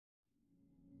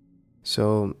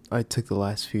So, I took the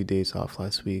last few days off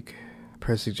last week,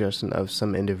 per suggestion of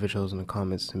some individuals in the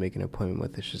comments to make an appointment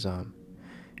with a Shazam,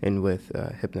 and with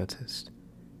a hypnotist.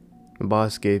 My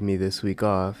boss gave me this week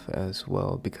off as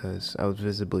well because I was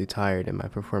visibly tired and my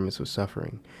performance was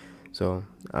suffering, so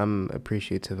I'm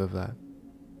appreciative of that.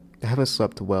 I haven't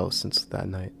slept well since that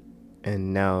night,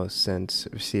 and now since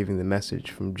receiving the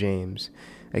message from James,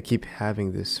 I keep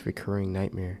having this recurring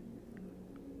nightmare.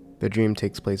 The dream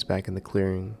takes place back in the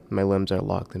clearing. My limbs are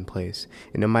locked in place,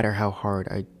 and no matter how hard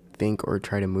I think or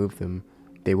try to move them,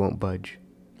 they won't budge.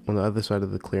 On the other side of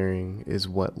the clearing is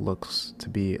what looks to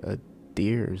be a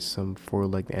deer or some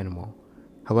four-legged animal.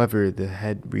 However, the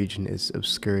head region is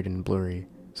obscured and blurry,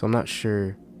 so I'm not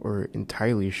sure or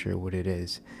entirely sure what it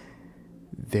is.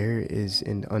 There is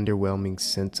an underwhelming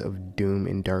sense of doom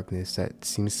and darkness that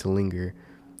seems to linger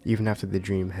even after the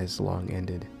dream has long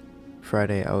ended.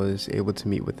 Friday, I was able to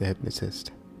meet with the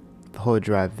hypnotist. The whole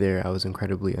drive there, I was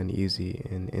incredibly uneasy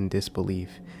and in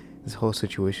disbelief. This whole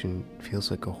situation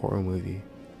feels like a horror movie,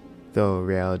 though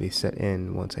reality set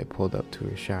in once I pulled up to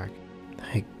her shack.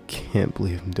 I can't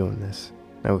believe I'm doing this,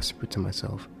 I whispered to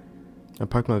myself. I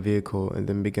parked my vehicle and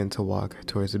then began to walk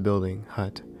towards the building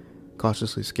hut,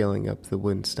 cautiously scaling up the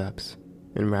wooden steps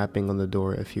and rapping on the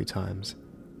door a few times.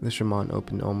 The shaman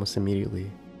opened almost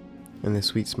immediately, and the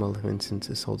sweet smell of incense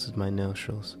assaulted my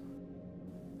nostrils.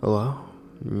 Hello?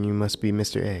 You must be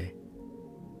Mr. A.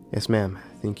 Yes, ma'am.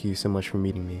 Thank you so much for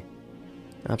meeting me.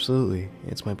 Absolutely.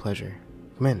 It's my pleasure.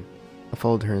 Come in. I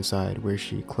followed her inside, where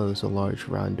she closed a large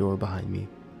round door behind me.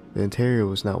 The interior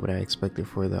was not what I expected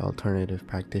for the alternative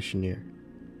practitioner.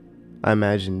 I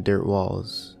imagined dirt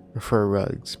walls, fur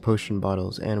rugs, potion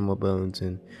bottles, animal bones,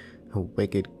 and a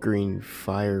wicked green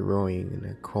fire roaring in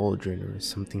a cauldron or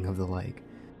something of the like.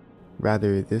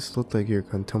 Rather, this looked like your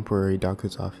contemporary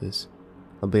doctor's office,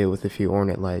 albeit with a few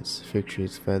ornate lights,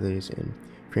 fixtures, feathers, and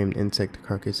framed insect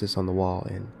carcasses on the wall,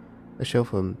 and a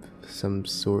shelf of some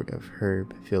sort of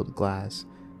herb-filled glass,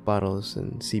 bottles,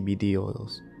 and CBD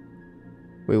oils.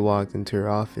 We walked into her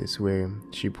office, where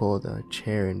she pulled a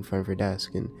chair in front of her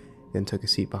desk and then took a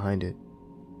seat behind it.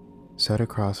 Sat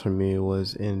across from me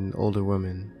was an older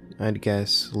woman, I'd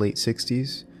guess late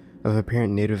 60s, of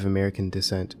apparent Native American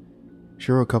descent.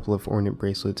 She wore a couple of ornate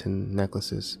bracelets and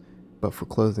necklaces, but for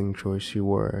clothing choice she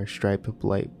wore a striped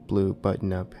light blue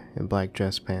button-up and black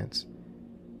dress pants.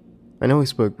 I know we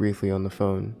spoke briefly on the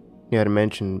phone. You had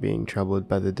mentioned being troubled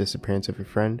by the disappearance of your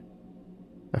friend.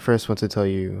 I first want to tell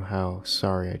you how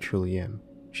sorry I truly am,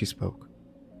 she spoke.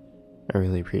 I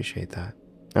really appreciate that,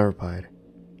 I replied.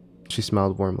 She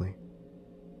smiled warmly.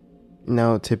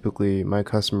 Now, typically, my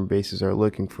customer bases are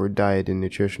looking for diet and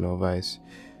nutritional advice,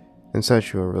 and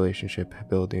sexual relationship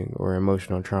building or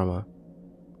emotional trauma.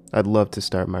 I'd love to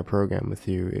start my program with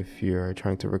you if you are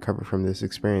trying to recover from this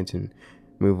experience and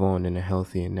move on in a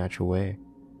healthy and natural way.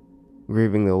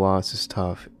 Grieving the loss is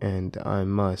tough, and I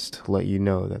must let you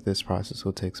know that this process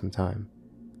will take some time.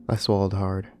 I swallowed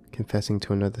hard, confessing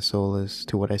to another soul as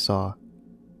to what I saw.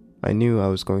 I knew I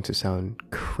was going to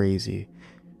sound crazy.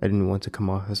 I didn't want to come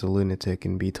off as a lunatic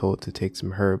and be told to take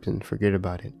some herbs and forget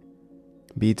about it.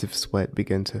 Beads of sweat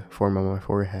began to form on my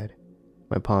forehead.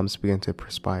 My palms began to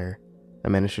perspire. I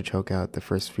managed to choke out the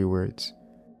first few words.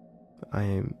 I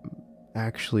am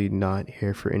actually not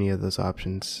here for any of those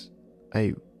options.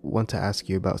 I want to ask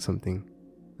you about something,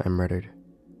 I muttered.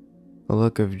 A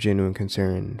look of genuine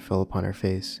concern fell upon her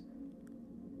face.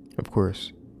 Of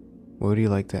course. What would you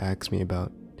like to ask me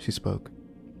about? She spoke.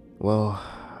 Well,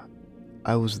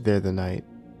 I was there the night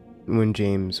when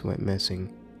James went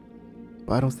missing.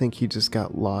 But I don't think he just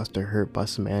got lost or hurt by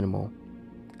some animal.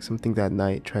 Something that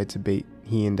night tried to bait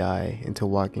he and I into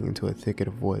walking into a thicket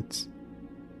of woods.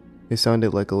 It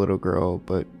sounded like a little girl,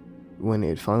 but when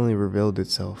it finally revealed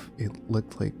itself, it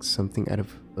looked like something out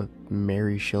of a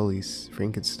Mary Shelley's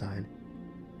Frankenstein.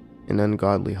 An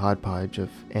ungodly hodgepodge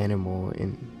of animal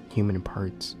and human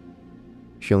parts.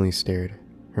 She only stared.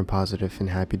 Her positive and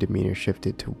happy demeanor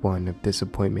shifted to one of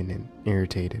disappointment and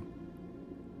irritated.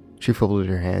 She folded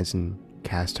her hands and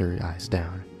cast her eyes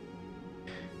down.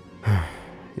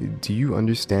 Do you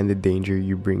understand the danger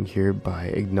you bring here by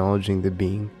acknowledging the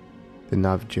being? The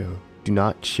Navajo do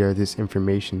not share this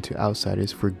information to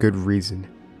outsiders for good reason.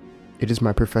 It is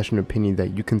my professional opinion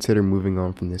that you consider moving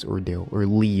on from this ordeal or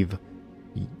leave.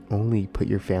 You only put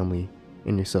your family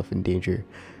and yourself in danger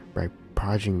by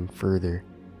prodding further,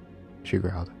 she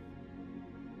growled.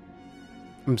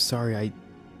 I'm sorry,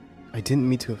 I didn't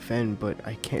mean to offend, but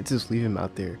I can't just leave him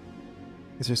out there.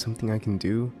 Is there something I can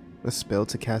do? A spell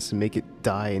to cast to make it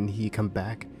die and he come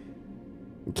back?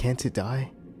 Can't it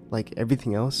die? Like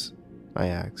everything else? I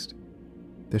asked.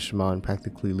 The shaman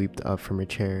practically leaped up from her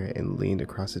chair and leaned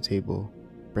across the table,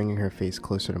 bringing her face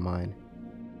closer to mine.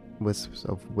 Wisps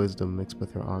of wisdom mixed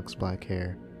with her ox black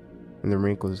hair, and the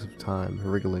wrinkles of time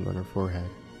wriggling on her forehead.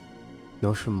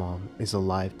 No shaman is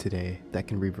alive today that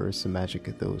can reverse the magic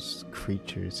of those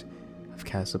creatures have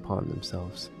cast upon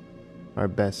themselves. Our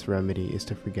best remedy is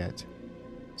to forget.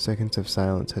 Seconds of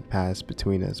silence had passed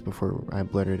between us before I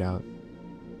blurted out,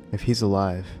 "If he's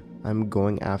alive, I'm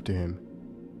going after him.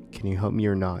 Can you help me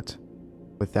or not?"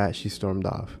 With that, she stormed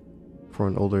off. For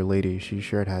an older lady, she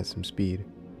sure had some speed.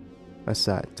 I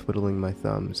sat, twiddling my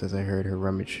thumbs as I heard her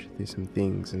rummage through some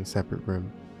things in a separate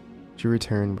room. She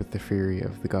returned with the fury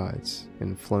of the gods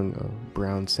and flung a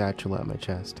brown satchel at my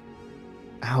chest.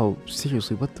 "Ow,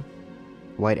 seriously, what the—"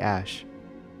 "White ash.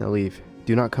 Now leave.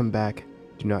 Do not come back.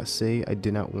 Do not say I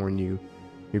did not warn you.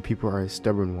 Your people are a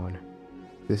stubborn one.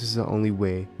 This is the only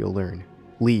way you'll learn.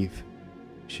 Leave,"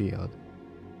 she yelled.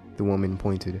 The woman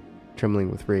pointed,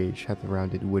 trembling with rage, at the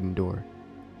rounded wooden door.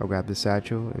 I grabbed the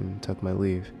satchel and took my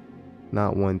leave,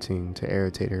 not wanting to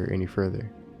irritate her any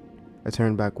further. I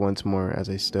turned back once more as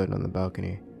I stood on the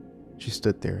balcony. She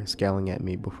stood there, scowling at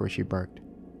me before she barked,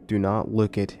 "Do not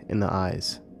look it in the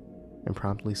eyes," and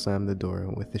promptly slammed the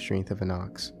door with the strength of an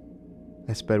ox.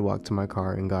 I sped walked to my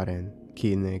car and got in,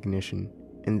 keyed in the ignition,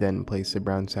 and then placed the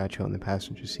brown satchel in the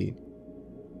passenger seat.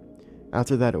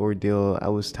 After that ordeal, I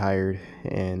was tired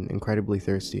and incredibly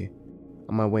thirsty.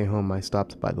 On my way home, I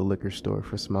stopped by the liquor store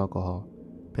for some alcohol,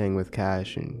 paying with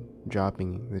cash and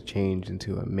dropping the change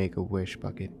into a Make-A-Wish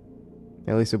bucket.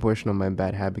 At least a portion of my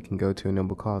bad habit can go to a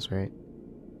noble cause, right?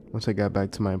 Once I got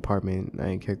back to my apartment,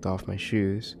 I kicked off my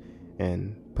shoes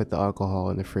and put the alcohol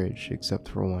in the fridge, except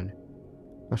for one.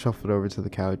 I shuffled over to the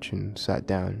couch and sat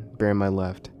down, bear in my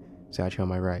left, satchel on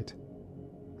my right.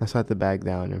 I sat the bag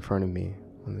down in front of me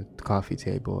on the coffee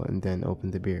table and then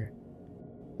opened the beer.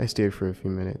 I stared for a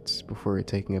few minutes before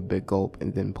taking a big gulp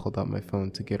and then pulled out my phone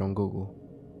to get on Google.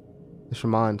 The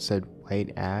shaman said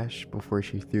white ash before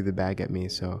she threw the bag at me,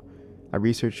 so I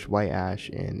researched white ash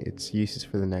and its uses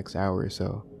for the next hour or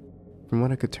so. From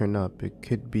what I could turn up, it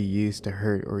could be used to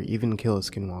hurt or even kill a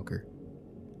skinwalker.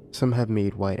 Some have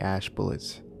made white ash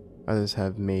bullets, others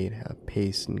have made a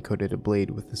paste and coated a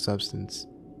blade with the substance.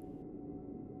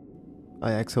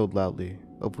 I exhaled loudly,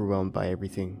 overwhelmed by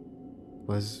everything.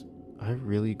 Was I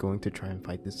really going to try and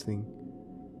fight this thing?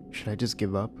 Should I just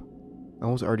give up? I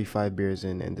was already 5 beers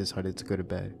in and decided to go to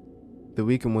bed. The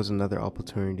weekend was another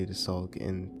opportunity to sulk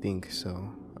and think, so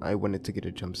I wanted to get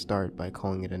a jump start by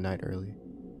calling it a night early.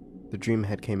 The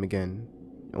dreamhead came again,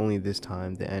 only this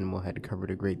time the animal had covered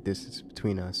a great distance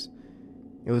between us.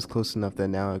 It was close enough that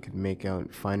now I could make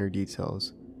out finer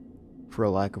details. For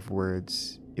a lack of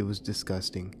words, it was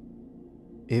disgusting.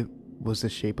 It was the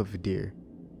shape of a deer,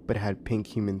 but it had pink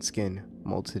human skin,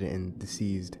 molted and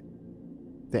diseased.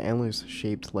 The antlers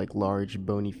shaped like large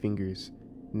bony fingers,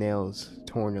 nails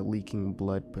torn and leaking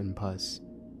blood and pus,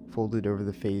 folded over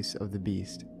the face of the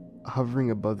beast.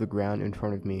 Hovering above the ground in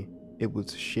front of me, it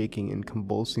was shaking and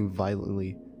convulsing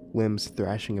violently, limbs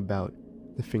thrashing about.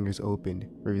 The fingers opened,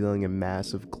 revealing a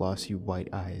mass of glossy white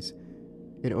eyes.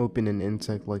 It opened an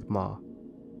insect-like maw.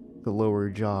 The lower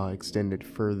jaw extended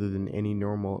further than any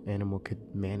normal animal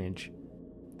could manage.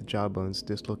 The jawbones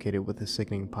dislocated with a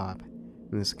sickening pop,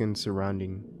 and the skin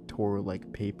surrounding tore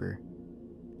like paper.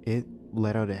 It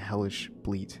let out a hellish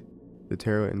bleat. The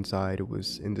terror inside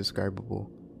was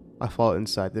indescribable. I fought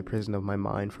inside the prison of my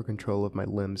mind for control of my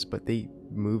limbs, but they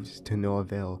moved to no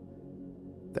avail.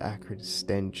 The acrid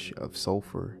stench of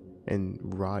sulfur and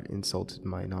rot insulted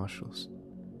my nostrils.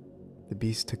 The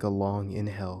beast took a long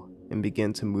inhale and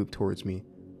began to move towards me,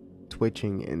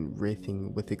 twitching and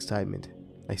writhing with excitement.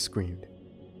 I screamed.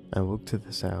 I woke to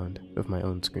the sound of my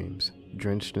own screams.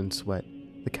 Drenched in sweat,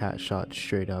 the cat shot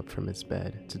straight up from its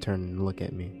bed to turn and look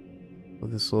at me.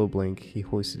 With a slow blink, he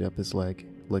hoisted up his leg,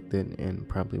 licked it, and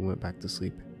promptly went back to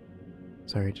sleep.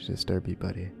 "Sorry to disturb you,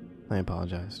 buddy," I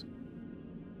apologized.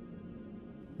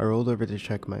 I rolled over to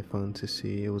check my phone to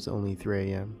see it was only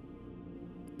 3 a.m.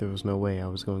 There was no way I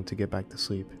was going to get back to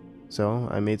sleep, so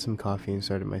I made some coffee and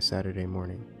started my Saturday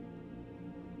morning.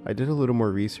 I did a little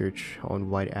more research on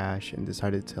white ash and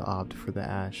decided to opt for the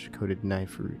ash-coated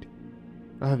knife route.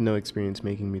 I have no experience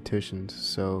making mutations,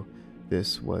 so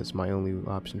this was my only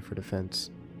option for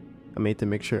defense. I made the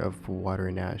mixture of water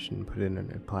and ash and put it in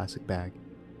a plastic bag.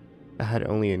 I had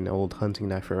only an old hunting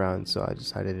knife around, so I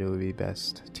decided it would be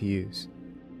best to use.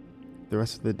 The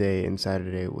rest of the day and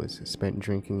Saturday was spent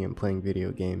drinking and playing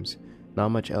video games, not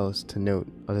much else to note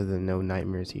other than no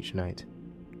nightmares each night.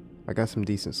 I got some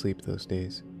decent sleep those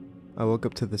days. I woke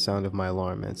up to the sound of my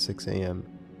alarm at 6 a.m.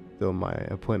 though my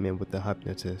appointment with the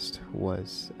hypnotist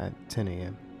was at 10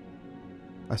 a.m.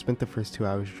 I spent the first 2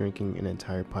 hours drinking an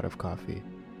entire pot of coffee.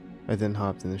 I then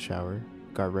hopped in the shower,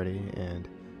 got ready, and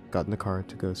got in the car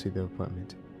to go see the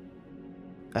appointment.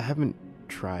 I haven't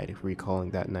tried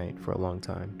recalling that night for a long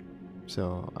time,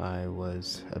 so I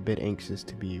was a bit anxious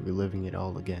to be reliving it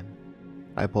all again.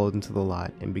 I pulled into the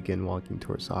lot and began walking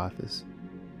towards the office.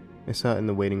 I sat in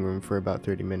the waiting room for about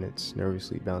 30 minutes,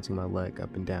 nervously bouncing my leg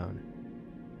up and down.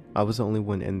 I was the only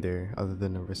one in there other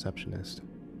than a receptionist.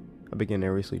 I began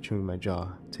nervously chewing my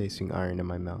jaw, tasting iron in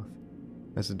my mouth,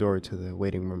 as the door to the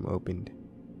waiting room opened,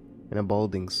 and a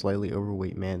balding, slightly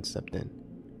overweight man stepped in.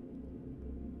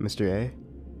 "Mr. A?"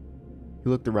 He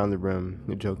looked around the room,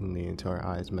 jokingly, until our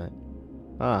eyes met.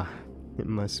 "Ah, it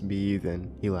must be you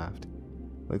then," he laughed.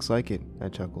 "Looks like it," I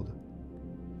chuckled.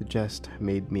 The jest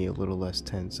made me a little less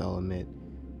tense, I'll admit.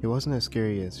 He wasn't as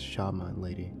scary as Shaman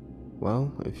Lady.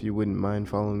 "Well, if you wouldn't mind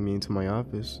following me into my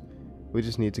office, we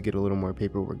just need to get a little more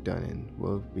paperwork done and,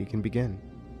 well, we can begin."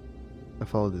 I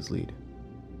followed his lead.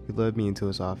 He led me into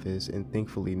his office, and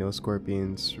thankfully no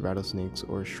scorpions, rattlesnakes,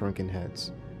 or shrunken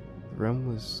heads. The room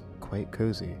was quite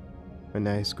cozy. A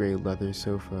nice gray leather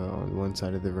sofa on one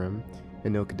side of the room,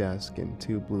 an oak desk, and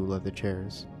 2 blue leather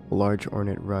chairs. A large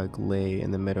ornate rug lay in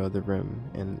the middle of the room,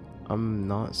 and I'm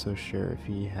not so sure if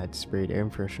he had sprayed air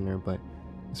freshener, but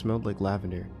it smelled like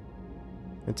lavender.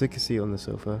 I took a seat on the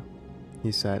sofa.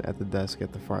 He sat at the desk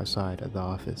at the far side of the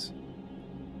office.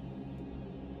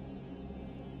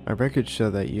 "Our records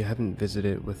show that you haven't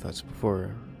visited with us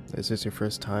before. Is this your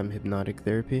first time hypnotic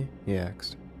therapy?" he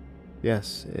asked.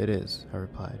 "Yes, it is," I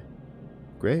replied.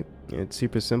 "Great, it's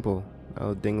super simple.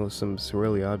 I'll dangle some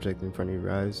swirly object in front of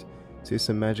your eyes, say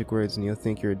some magic words, and you'll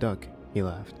think you're a duck," he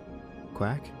laughed.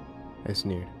 "Quack?" I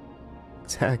sneered.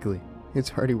 "Exactly,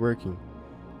 it's already working.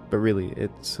 But really,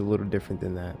 it's a little different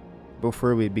than that.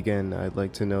 Before we begin, I'd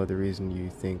like to know the reason you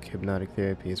think hypnotic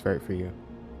therapy is right for you."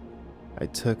 I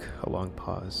took a long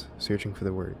pause, searching for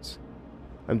the words.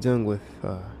 "I'm dealing with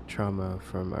trauma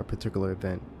from a particular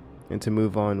event, and to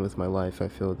move on with my life, I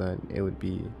feel that it would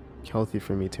be healthy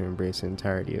for me to embrace the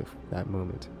entirety of that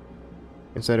moment,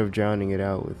 instead of drowning it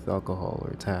out with alcohol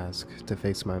or tasks to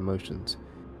face my emotions.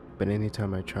 But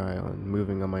anytime I try on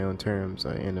moving on my own terms,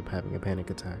 I end up having a panic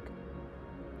attack."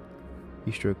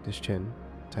 He stroked his chin,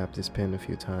 tapped his pen a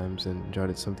few times, and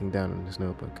jotted something down in his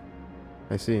notebook.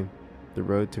 "I see. The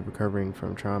road to recovering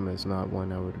from trauma is not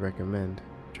one I would recommend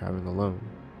traveling alone.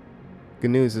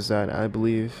 Good news is that I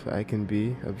believe I can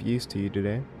be of use to you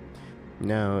today.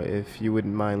 Now, if you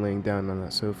wouldn't mind laying down on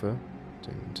that sofa,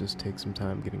 and just take some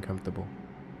time getting comfortable."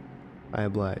 I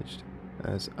obliged.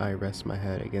 As I rested my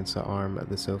head against the arm of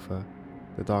the sofa,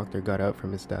 the doctor got up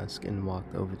from his desk and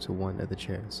walked over to one of the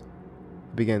chairs.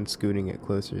 He began scooting it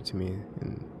closer to me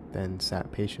and then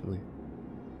sat patiently.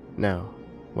 "Now,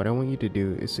 what I want you to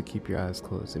do is to keep your eyes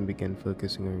closed and begin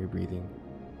focusing on your breathing.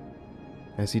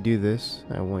 As you do this,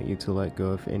 I want you to let go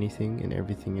of anything and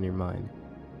everything in your mind.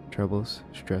 Troubles,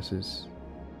 stresses.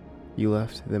 You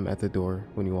left them at the door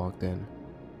when you walked in.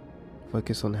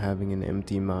 Focus on having an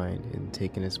empty mind and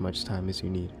taking as much time as you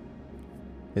need."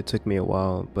 It took me a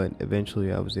while, but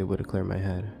eventually I was able to clear my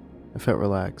head. I felt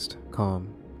relaxed, calm,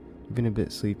 even a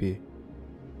bit sleepy.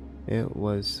 It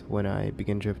was when I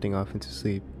began drifting off into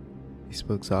sleep. He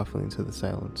spoke softly into the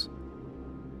silence.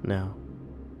 "Now,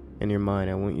 in your mind,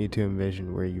 I want you to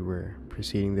envision where you were,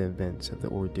 preceding the events of the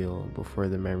ordeal before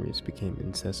the memories became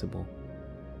inaccessible.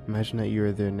 Imagine that you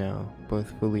are there now,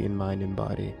 both fully in mind and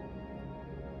body."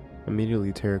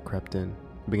 Immediately terror crept in.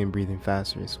 I began breathing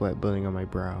faster, sweat building on my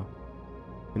brow.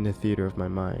 In the theater of my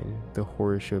mind, the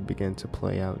horror show began to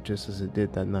play out just as it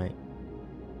did that night.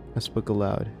 I spoke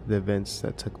aloud the events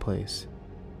that took place,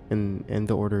 and in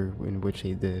the order in which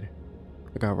they did.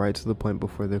 I got right to the point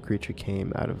before the creature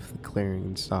came out of the clearing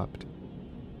and stopped.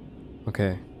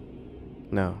 "Okay,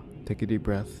 now take a deep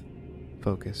breath,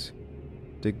 focus,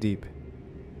 dig deep,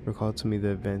 recall to me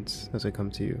the events as I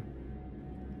come to you."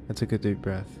 I took a deep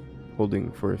breath,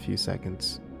 holding for a few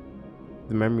seconds.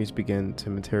 The memories began to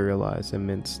materialize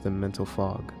amidst the mental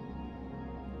fog.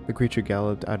 The creature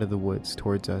galloped out of the woods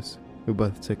towards us. We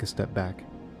both took a step back.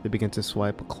 It began to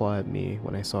swipe a claw at me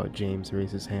when I saw James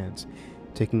raise his hands,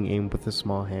 taking aim with a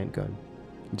small handgun.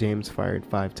 James fired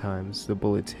 5 times, the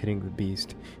bullets hitting the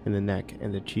beast in the neck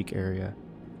and the cheek area,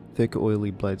 thick oily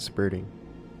blood spurting.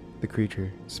 The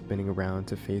creature spinning around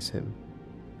to face him.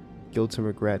 Guilt and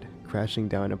regret crashing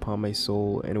down upon my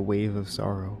soul in a wave of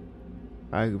sorrow.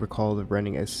 I recalled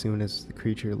running as soon as the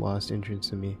creature lost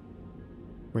interest in me.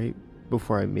 Right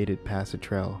before I made it past the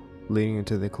trail leading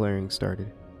into the clearing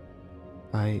started.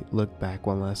 I looked back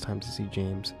one last time to see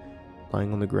James,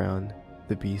 lying on the ground,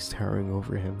 the beast towering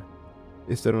over him.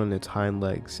 It stood on its hind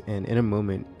legs, and in a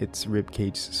moment, its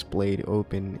ribcage splayed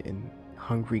open in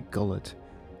hungry gullet.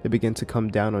 It began to come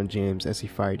down on James as he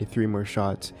fired 3 more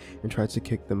shots and tried to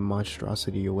kick the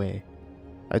monstrosity away.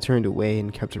 I turned away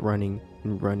and kept running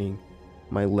and running,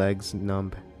 my legs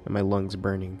numb and my lungs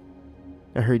burning.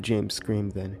 I heard James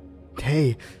scream then,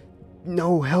 "Hey,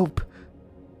 no, help!"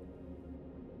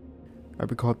 I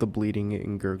recalled the bleeding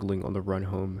and gurgling on the run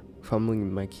home,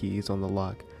 fumbling my keys on the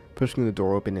lock, pushing the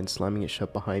door open and slamming it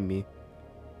shut behind me.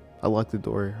 I locked the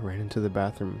door, ran into the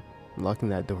bathroom, locking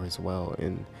that door as well,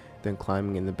 and then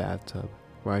climbing in the bathtub,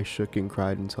 where I shook and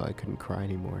cried until I couldn't cry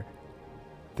anymore.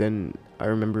 Then I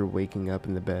remember waking up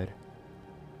in the bed.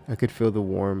 I could feel the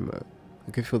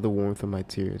warmth of my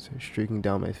tears streaking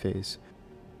down my face,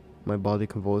 my body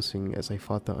convulsing as I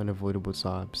fought the unavoidable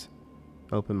sobs.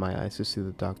 I opened my eyes to see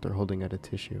the doctor holding out a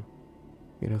tissue.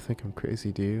 "You don't think I'm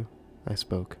crazy, do you?" I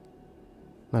spoke.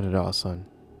 "Not at all, son.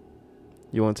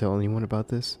 You won't tell anyone about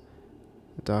this?"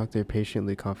 The doctor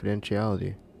patiently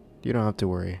confidentiality. "You don't have to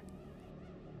worry."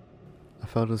 I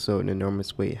felt as though an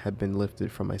enormous weight had been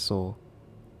lifted from my soul.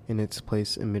 In its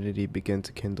place, immunity began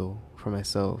to kindle, for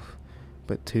myself,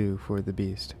 but too for the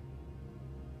beast.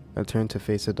 I turned to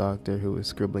face the doctor, who was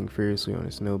scribbling furiously on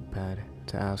his notepad,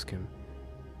 to ask him,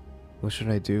 "What should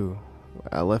I do?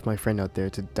 I left my friend out there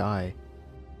to die.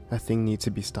 That thing needs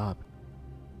to be stopped."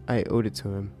 I owed it to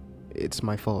him. "It's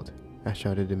my fault," I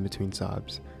shouted in between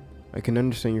sobs. "I can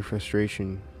understand your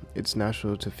frustration. It's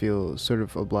natural to feel sort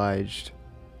of obliged.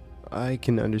 I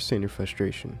can understand your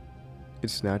frustration.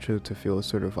 It's natural to feel a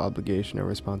sort of obligation or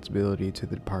responsibility to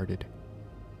the departed.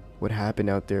 What happened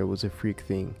out there was a freak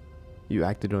thing. You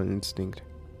acted on instinct.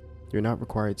 You're not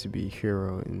required to be a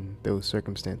hero in those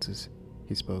circumstances,"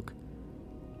 he spoke.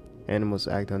 "Animals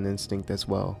act on instinct as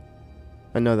well.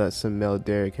 I know that some male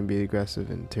deer can be aggressive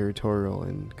and territorial,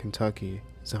 and Kentucky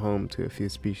is home to a few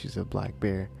species of black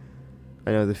bear.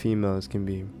 I know the females can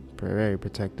be very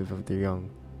protective of their young.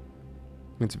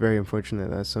 It's very unfortunate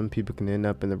that some people can end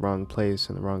up in the wrong place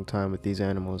and the wrong time with these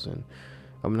animals, and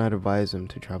I would not advise them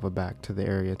to travel back to the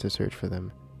area to search for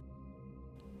them."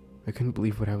 I couldn't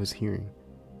believe what I was hearing.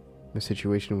 The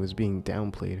situation was being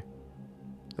downplayed.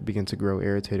 I began to grow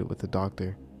irritated with the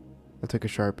doctor. I took a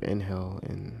sharp inhale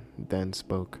and then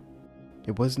spoke.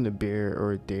 "It wasn't a bear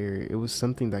or a deer, it was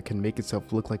something that can make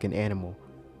itself look like an animal.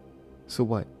 So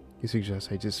what? You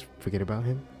suggest I just forget about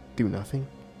him? Do nothing?"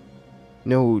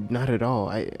 "No, not at all.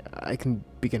 I can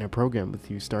begin a program with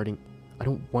you starting." "I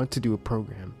don't want to do a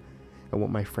program. I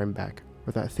want my friend back,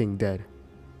 or that thing dead,"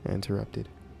 I interrupted.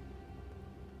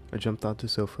 I jumped off the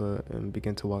sofa and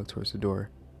began to walk towards the door.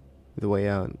 The way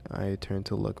out, I turned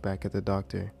to look back at the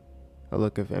doctor, a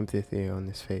look of empathy on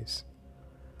his face.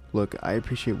 "Look, I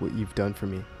appreciate what you've done for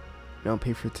me. Now I'll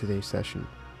pay for today's session.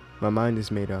 My mind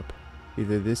is made up.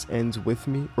 Either this ends with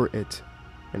me or it,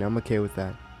 and I'm okay with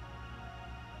that."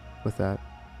 With that,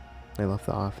 I left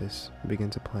the office and began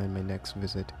to plan my next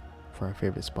visit for our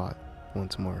favorite spot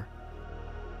once more.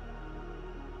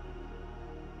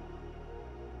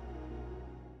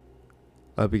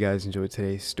 I hope you guys enjoyed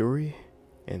today's story,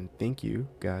 and thank you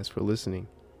guys for listening.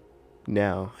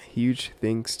 Now, huge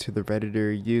thanks to the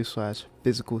Redditor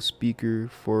u/physical speaker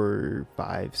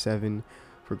 457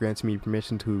 for granting me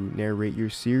permission to narrate your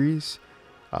series.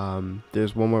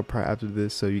 There's one more part after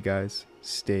this, so you guys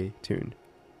stay tuned.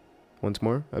 Once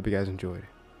more, I hope you guys enjoyed.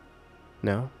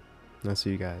 Now, I'll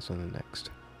see you guys on the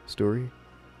next story.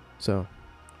 So,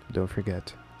 don't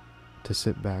forget to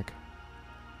sit back,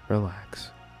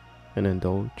 relax, and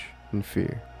indulge in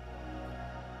fear.